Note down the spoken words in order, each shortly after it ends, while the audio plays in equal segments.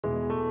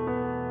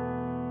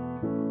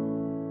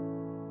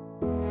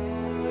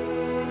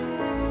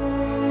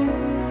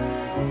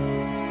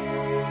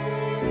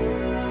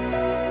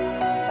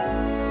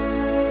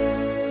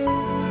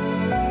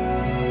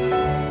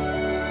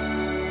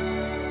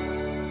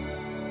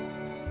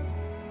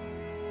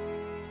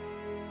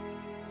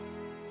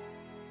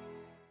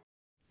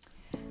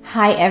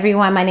Hi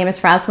everyone, my name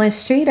is Rosalind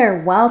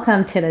Streeter.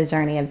 Welcome to the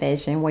Journey of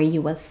Vision, where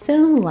you will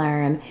soon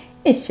learn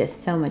it's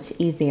just so much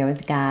easier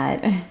with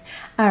God.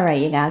 All right,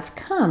 you guys,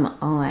 come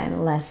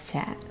on, let's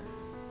chat.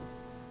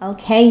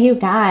 Okay, you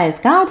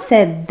guys, God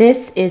said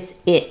this is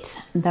it,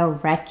 the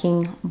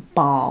wrecking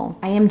ball.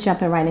 I am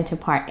jumping right into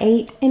part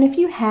 8, and if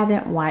you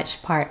haven't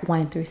watched part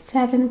 1 through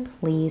 7,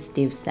 please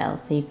do so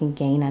you can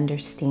gain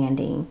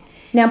understanding.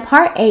 Now,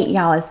 part 8,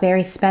 y'all, is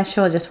very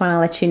special. I just want to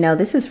let you know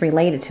this is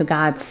related to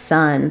God's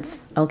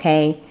sons,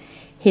 okay?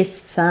 His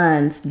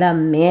sons, the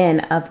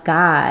men of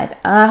God.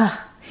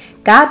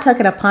 God took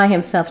it upon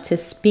himself to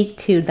speak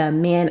to the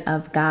men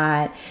of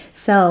God.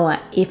 So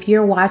if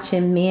you're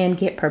watching men,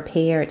 get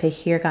prepared to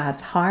hear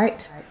God's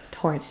heart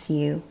towards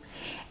you.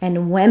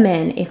 And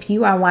women, if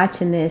you are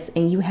watching this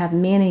and you have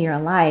men in your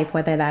life,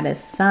 whether that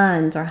is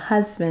sons or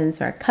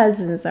husbands or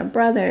cousins or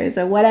brothers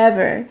or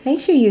whatever, make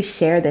sure you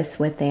share this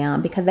with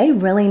them because they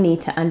really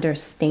need to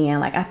understand.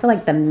 Like, I feel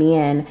like the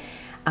men,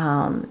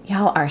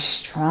 y'all are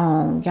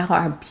strong. Y'all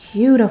are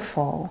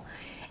beautiful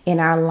in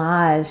our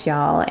lives,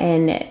 y'all.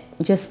 And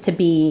just to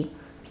be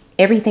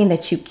everything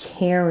that you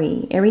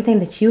carry, everything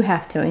that you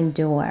have to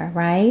endure,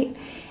 right?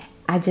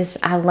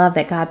 I love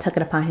that God took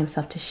it upon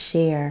himself to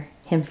share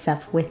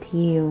himself with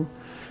you.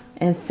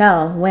 And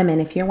so, women,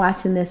 if you're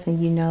watching this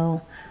and you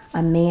know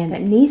a man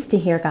that needs to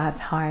hear God's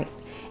heart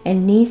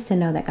and needs to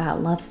know that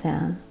God loves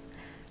him,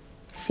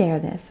 share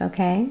this,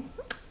 okay?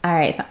 All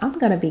right, so I'm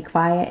going to be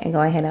quiet and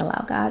go ahead and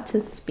allow God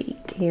to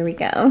speak. Here we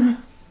go.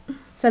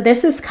 So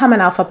this is coming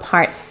off of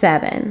part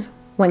 7,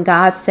 when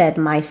God said,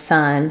 my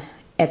son,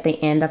 at the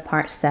end of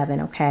part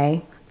 7,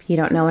 okay? If you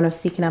don't know what I'm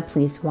speaking of,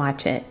 please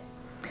watch it.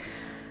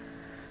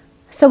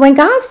 So when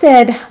God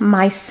said,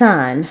 my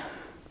son,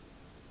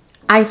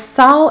 I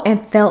saw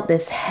and felt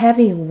this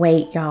heavy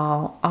weight,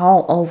 y'all,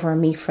 all over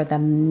me for the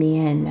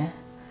men,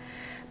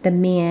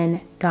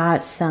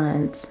 God's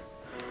sons.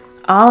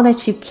 All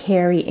that you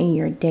carry in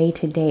your day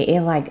to day,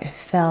 it like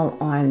fell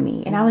on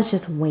me. And I was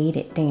just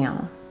weighted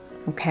down,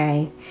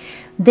 okay?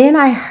 Then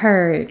I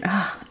heard,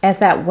 as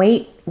that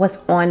weight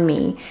was on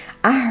me,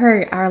 I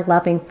heard our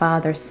loving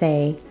Father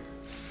say,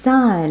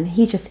 son,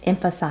 he just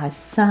emphasized,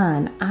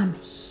 son, I'm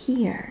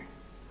here.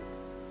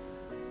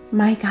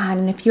 My God,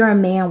 and if you're a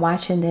man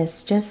watching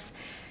this, just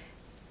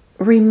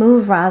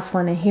remove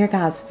Rosalind and hear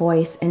God's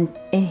voice and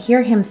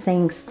hear him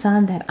saying,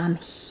 son, that I'm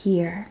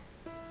here.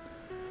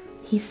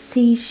 He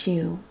sees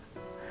you.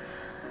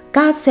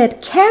 God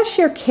said, cast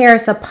your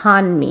cares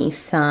upon me,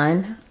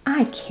 son.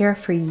 I care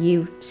for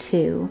you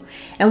too.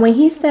 And when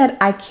he said,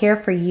 I care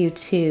for you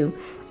too,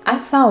 I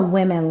saw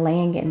women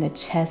laying in the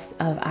chest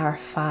of our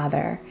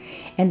Father,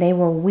 and they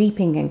were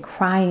weeping and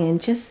crying,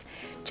 just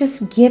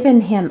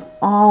giving him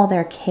all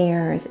their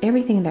cares,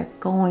 everything they're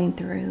going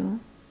through.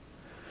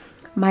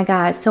 My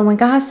God. So when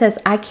God says,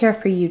 I care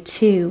for you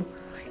too,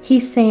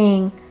 he's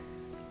saying,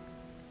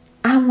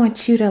 I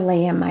want you to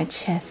lay in my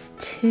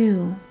chest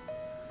too.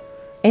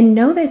 And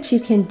know that you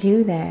can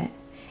do that.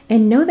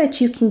 And know that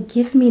you can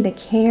give me the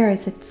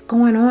cares that's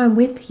going on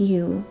with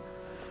you.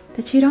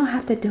 That you don't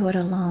have to do it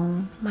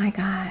alone. My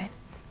God.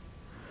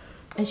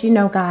 As you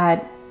know,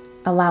 God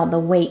allowed the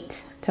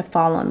weight to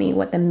fall on me,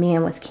 what the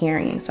man was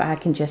carrying, so I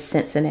can just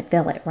sense it and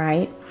feel it,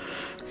 right?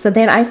 So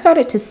then I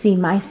started to see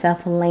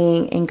myself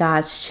laying in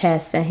God's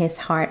chest and his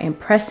heart and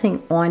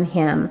pressing on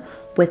him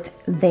with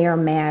their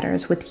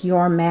matters, with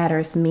your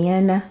matters,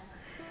 men.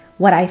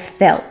 What I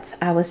felt,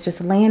 I was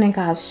just laying in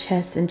God's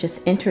chest and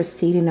just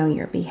interceding on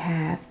your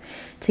behalf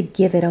to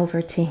give it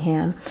over to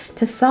him,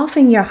 to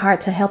soften your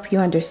heart, to help you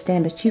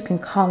understand that you can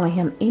call on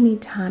him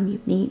anytime you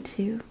need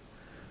to.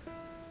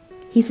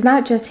 He's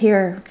not just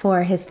here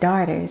for his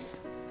daughters.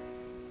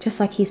 Just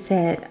like he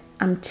said,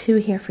 I'm too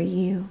here for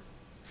you,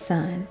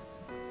 son.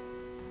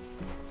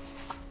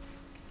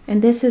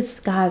 And this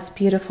is God's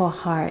beautiful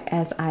heart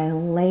as I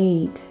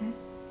laid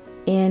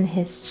in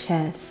his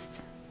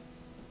chest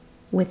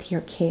with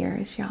your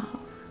cares, y'all.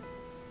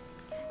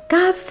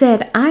 God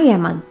said, I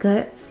am a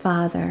good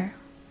father,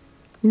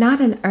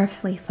 not an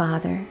earthly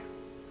father.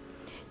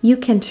 You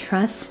can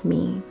trust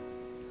me.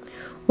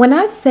 When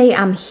I say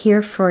I'm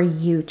here for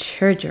you,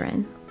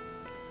 children,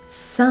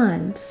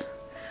 sons,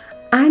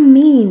 I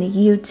mean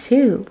you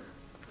too.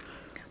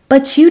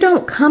 But you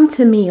don't come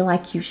to me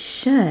like you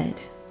should.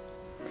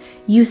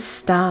 You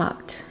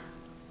stopped.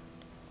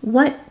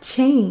 What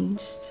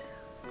changed?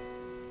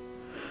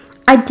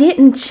 I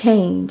didn't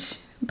change,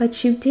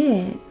 but you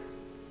did.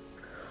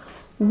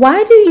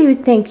 Why do you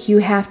think you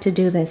have to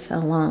do this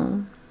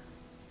alone?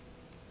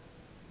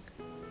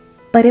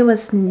 But it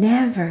was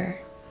never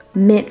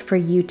meant for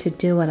you to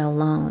do it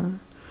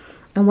alone.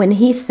 And when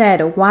he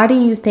said, why do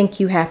you think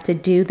you have to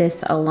do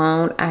this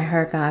alone? I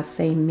heard God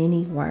say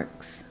many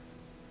works.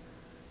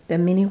 The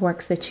many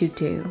works that you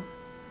do,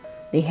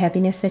 the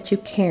heaviness that you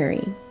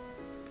carry.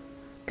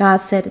 God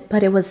said,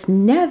 but it was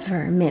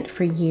never meant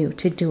for you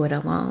to do it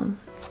alone.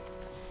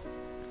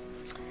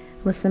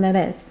 Listen to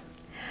this.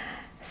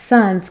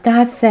 Sons,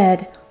 God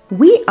said,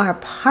 we are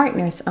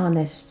partners on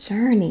this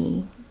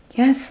journey.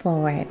 Yes,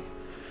 Lord.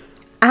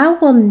 I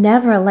will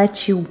never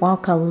let you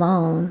walk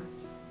alone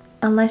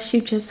unless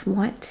you just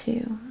want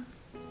to.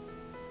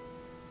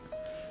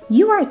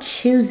 You are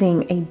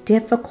choosing a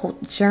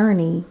difficult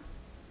journey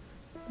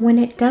when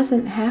it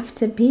doesn't have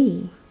to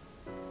be.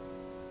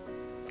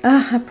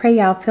 I pray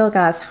y'all feel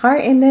God's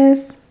heart in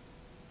this.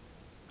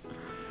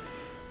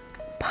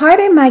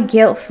 Pardon my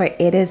guilt, for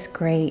it is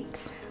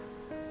great.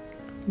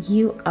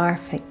 You are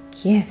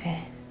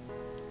forgiven.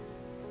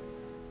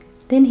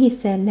 Then he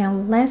said, now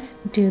let's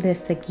do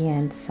this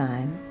again,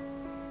 son.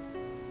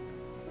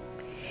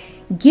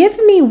 Give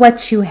me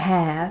what you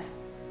have.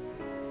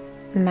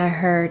 And I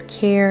heard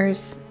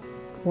cares,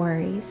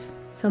 worries.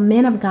 So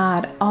men of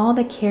God, all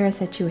the cares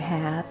that you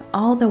have,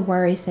 all the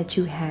worries that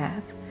you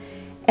have,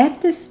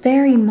 at this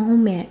very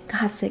moment,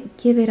 God said,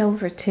 give it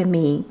over to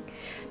me.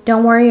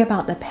 Don't worry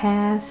about the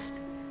past.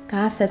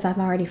 God says, I've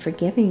already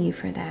forgiven you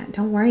for that.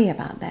 Don't worry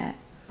about that.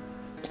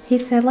 He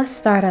said, let's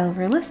start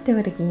over. Let's do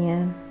it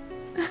again.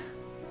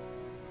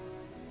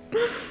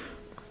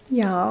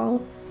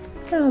 Y'all,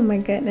 oh my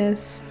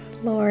goodness,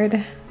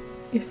 Lord,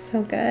 you're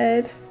so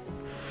good.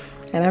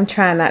 And I'm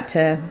trying not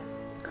to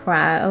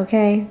cry,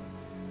 okay?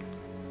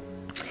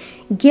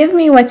 Give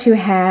me what you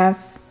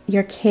have,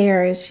 your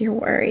cares, your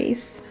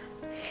worries,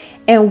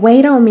 and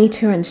wait on me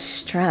to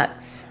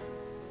instruct.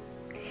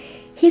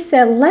 He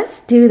said,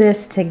 let's do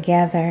this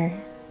together.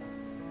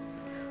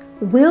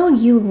 Will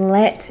you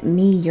let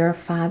me, your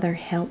father,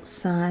 help,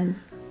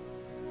 son?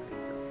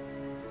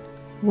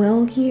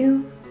 Will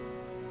you?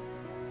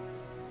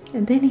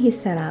 And then he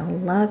said, I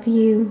love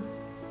you.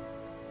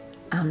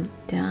 I'm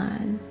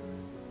done.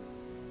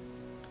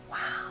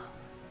 Wow.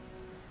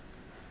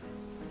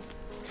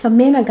 So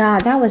men of God,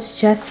 that was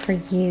just for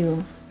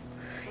you.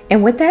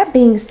 And with that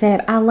being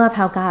said, I love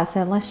how God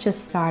said, let's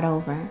just start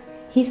over.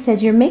 He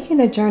said, you're making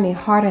the journey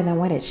harder than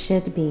what it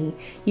should be.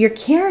 You're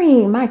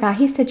carrying, my God,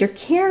 he said, you're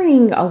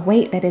carrying a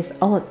weight that is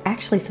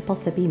actually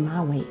supposed to be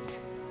my weight.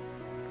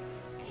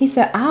 He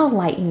said, I'll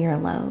lighten your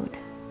load.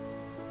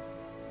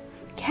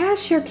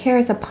 Cast your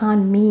cares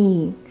upon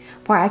me,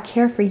 for I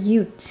care for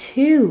you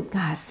too,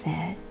 God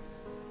said.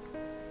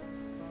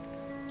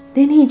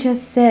 Then he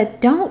just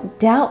said, don't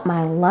doubt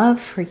my love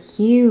for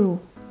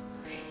you.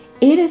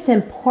 It is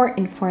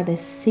important for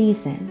this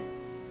season.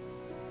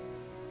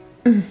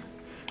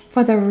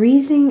 For the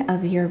reason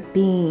of your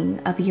being,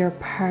 of your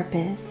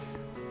purpose.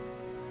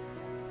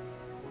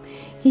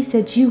 He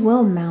said, you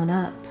will mount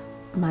up,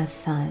 my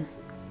son.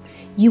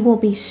 You will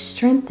be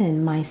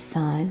strengthened, my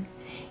son.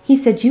 He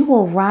said, you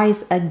will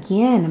rise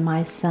again,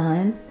 my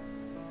son.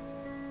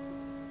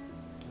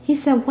 He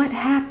said, what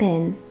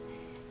happened?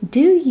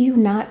 Do you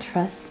not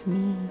trust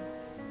me?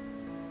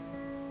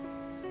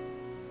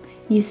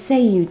 You say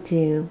you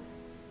do.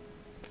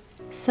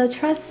 So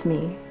trust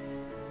me.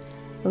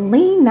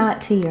 Lean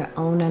not to your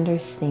own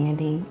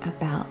understanding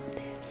about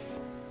this.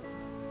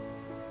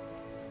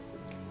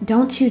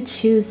 Don't you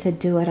choose to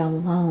do it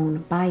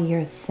alone by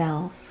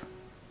yourself.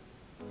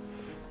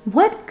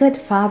 What good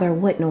father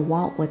wouldn't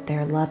walk with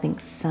their loving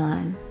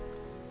son?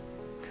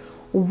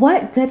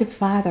 What good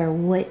father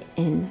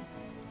wouldn't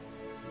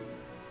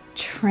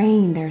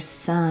train their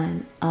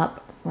son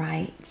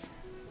upright?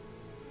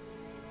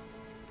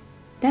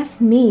 That's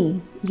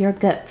me, your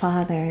good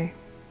father.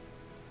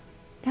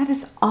 That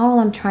is all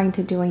I'm trying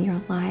to do in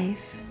your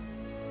life.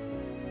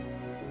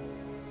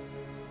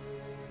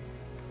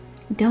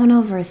 Don't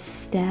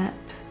overstep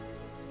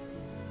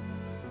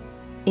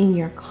in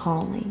your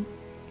calling,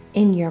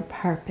 in your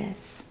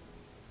purpose.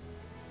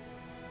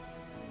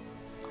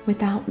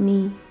 Without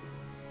me,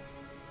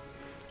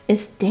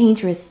 it's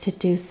dangerous to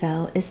do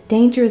so. It's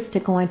dangerous to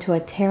go into a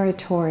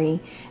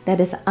territory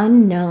that is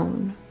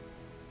unknown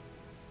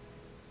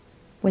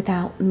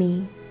without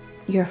me,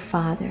 your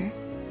father.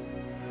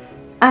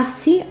 I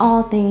see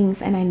all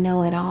things and I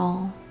know it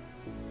all.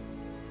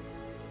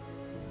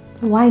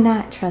 Why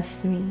not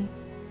trust me?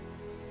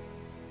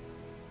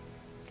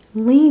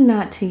 Lean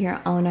not to your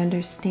own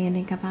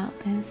understanding about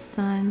this,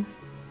 son.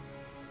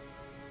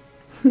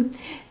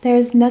 There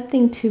is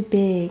nothing too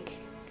big,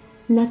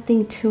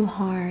 nothing too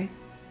hard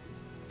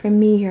for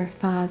me, your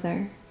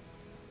father.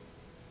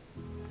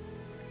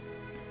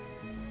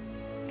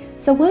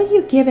 So will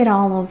you give it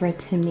all over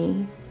to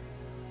me?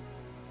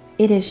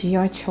 It is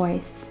your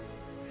choice.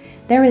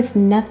 There is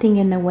nothing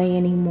in the way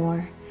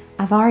anymore.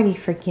 I've already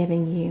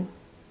forgiven you.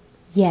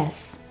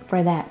 Yes,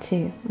 for that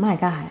too. My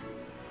God.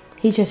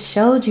 He just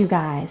showed you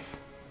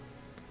guys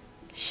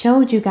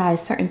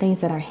certain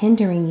things that are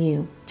hindering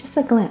you. Just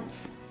a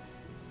glimpse,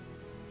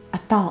 a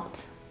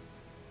thought.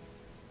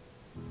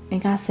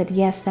 And God said,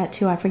 yes, that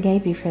too. I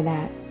forgave you for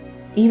that.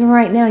 Even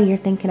right now, you're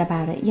thinking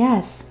about it.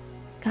 Yes.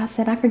 God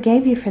said, I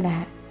forgave you for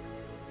that.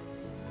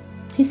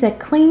 He said,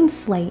 clean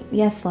slate.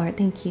 Yes, Lord.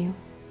 Thank you,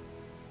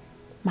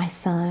 my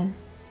son.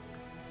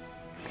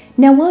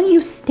 Now, will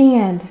you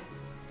stand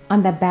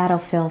on the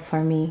battlefield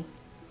for me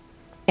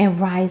and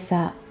rise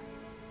up,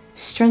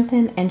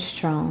 strengthened and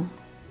strong?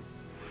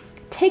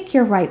 Take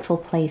your rightful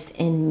place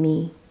in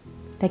me,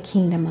 the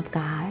kingdom of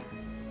God,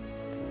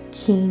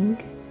 King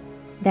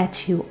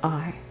that you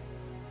are.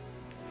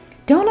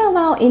 Don't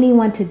allow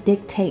anyone to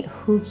dictate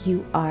who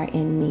you are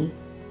in me.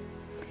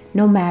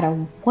 No matter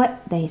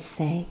what they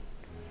say,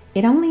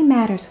 it only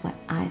matters what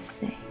I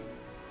say.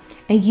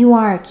 And you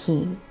are a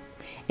king,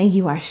 and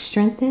you are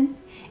strengthened,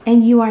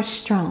 and you are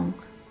strong,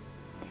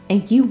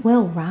 and you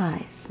will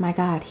rise. My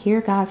God, hear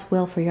God's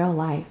will for your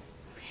life.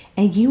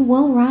 And you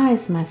will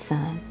rise, my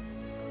son.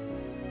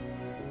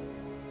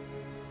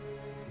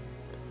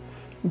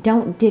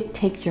 Don't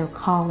dictate your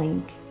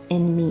calling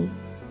in me.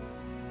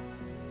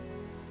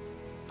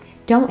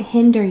 Don't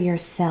hinder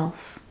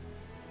yourself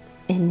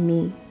in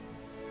me.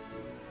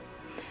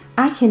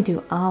 I can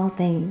do all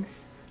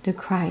things through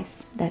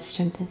Christ that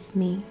strengthens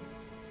me.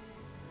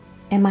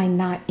 Am I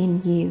not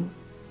in you?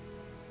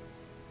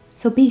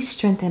 So be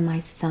strengthened,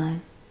 my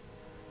son.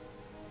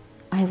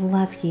 I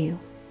love you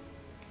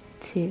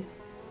too.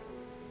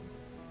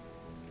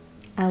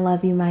 I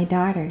love you, my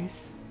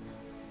daughters,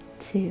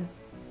 too.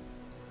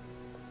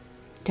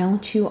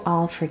 Don't you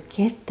all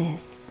forget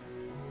this.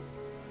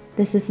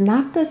 This is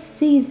not the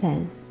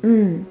season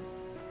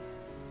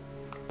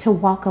to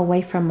walk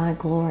away from my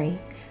glory,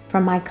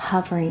 from my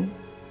covering.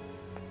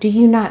 Do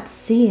you not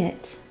see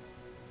it?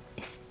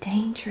 It's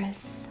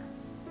dangerous.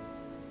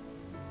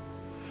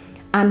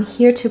 I'm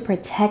here to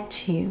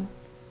protect you.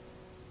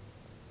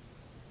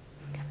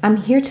 I'm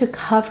here to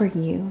cover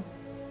you.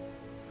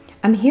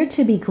 I'm here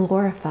to be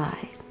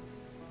glorified.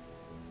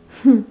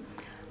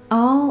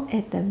 All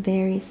at the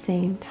very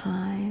same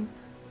time.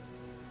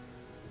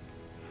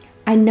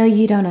 I know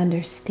you don't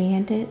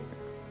understand it,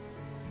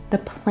 the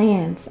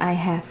plans I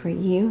have for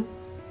you,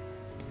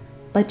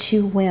 but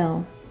you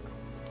will.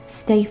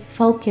 Stay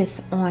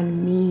focused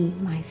on me,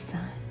 my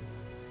son,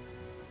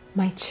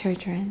 my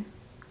children,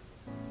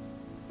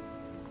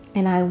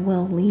 and I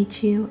will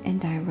lead you and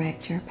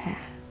direct your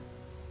path.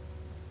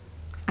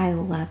 I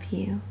love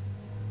you.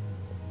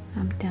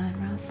 I'm done,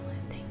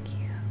 Rosalind. Thank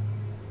you.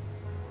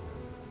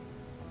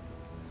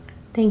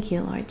 Thank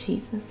you, Lord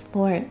Jesus.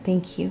 Lord,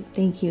 thank you.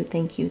 Thank you.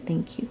 Thank you.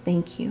 Thank you.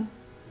 Thank you.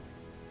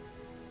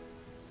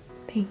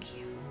 Thank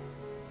you.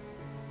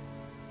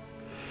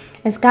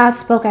 As God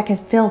spoke, I could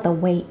feel the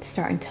weight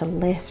starting to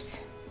lift.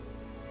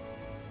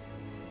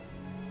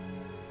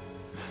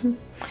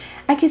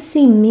 I could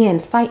see men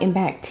fighting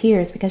back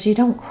tears because you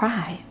don't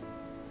cry.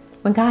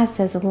 When God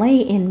says, lay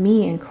in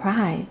me and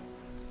cry,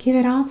 give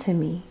it all to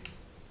me.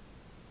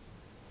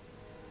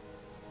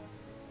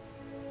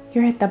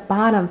 You're at the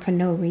bottom for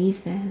no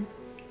reason.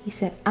 He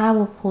said, I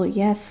will pull.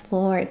 Yes,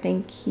 Lord,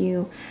 thank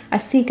you. I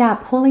see God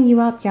pulling you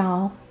up,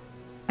 y'all.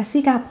 I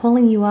see God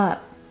pulling you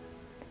up.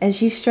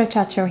 As you stretch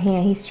out your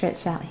hand, he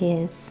stretched out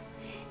his.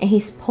 And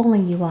he's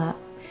pulling you up.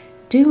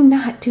 Do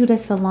not do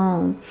this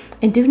alone.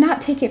 And do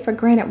not take it for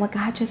granted what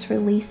God just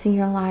released in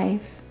your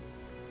life.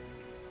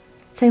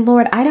 Say,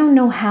 Lord, I don't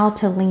know how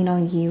to lean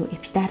on you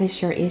if that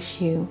is your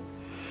issue.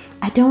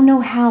 I don't know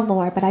how,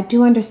 Lord, but I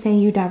do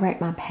understand you direct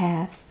my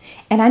paths.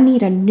 And I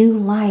need a new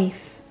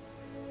life.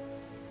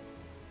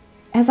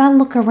 As I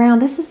look around,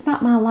 this is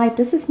not my life.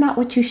 This is not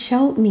what you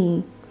showed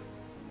me.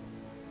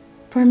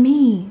 For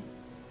me.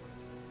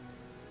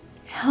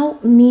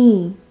 Help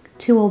me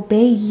to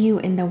obey you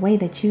in the way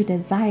that you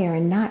desire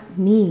and not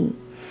me.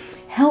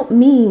 Help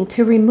me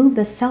to remove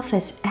the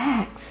selfish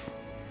acts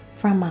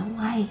from my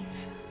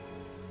life.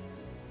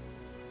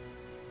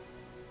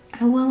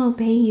 I will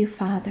obey you,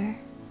 Father.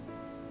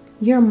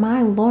 You're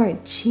my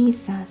Lord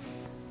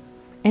Jesus.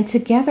 And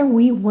together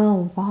we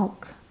will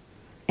walk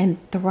and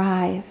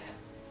thrive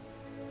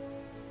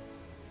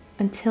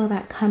until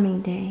that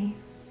coming day.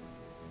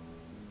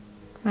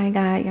 My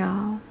God,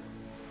 y'all.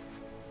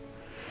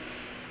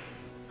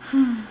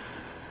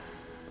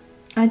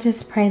 I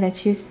just pray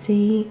that you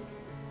see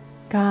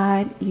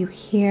God, you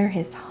hear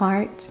his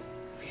heart,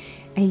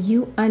 and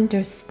you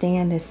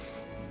understand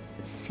this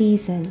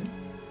season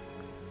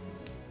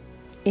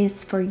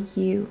is for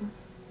you,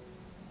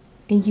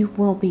 and you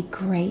will be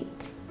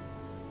great.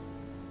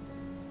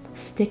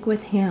 Stick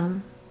with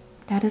him.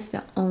 That is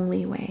the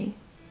only way.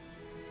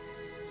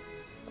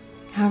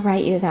 All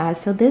right, you guys.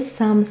 So this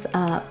sums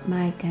up,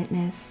 my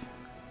goodness.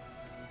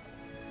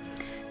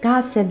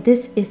 God said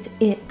this is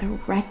it, the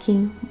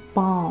wrecking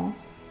ball.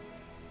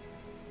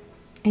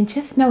 And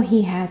just know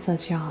he has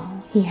us,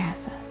 y'all. He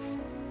has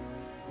us.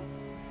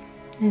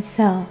 And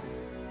so,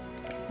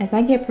 as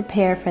I get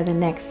prepared for the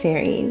next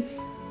series,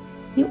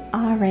 you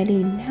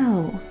already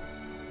know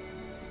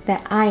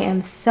that I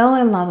am so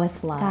in love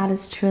with love. God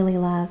is truly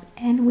love,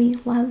 and we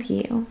love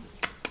you.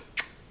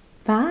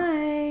 Bye.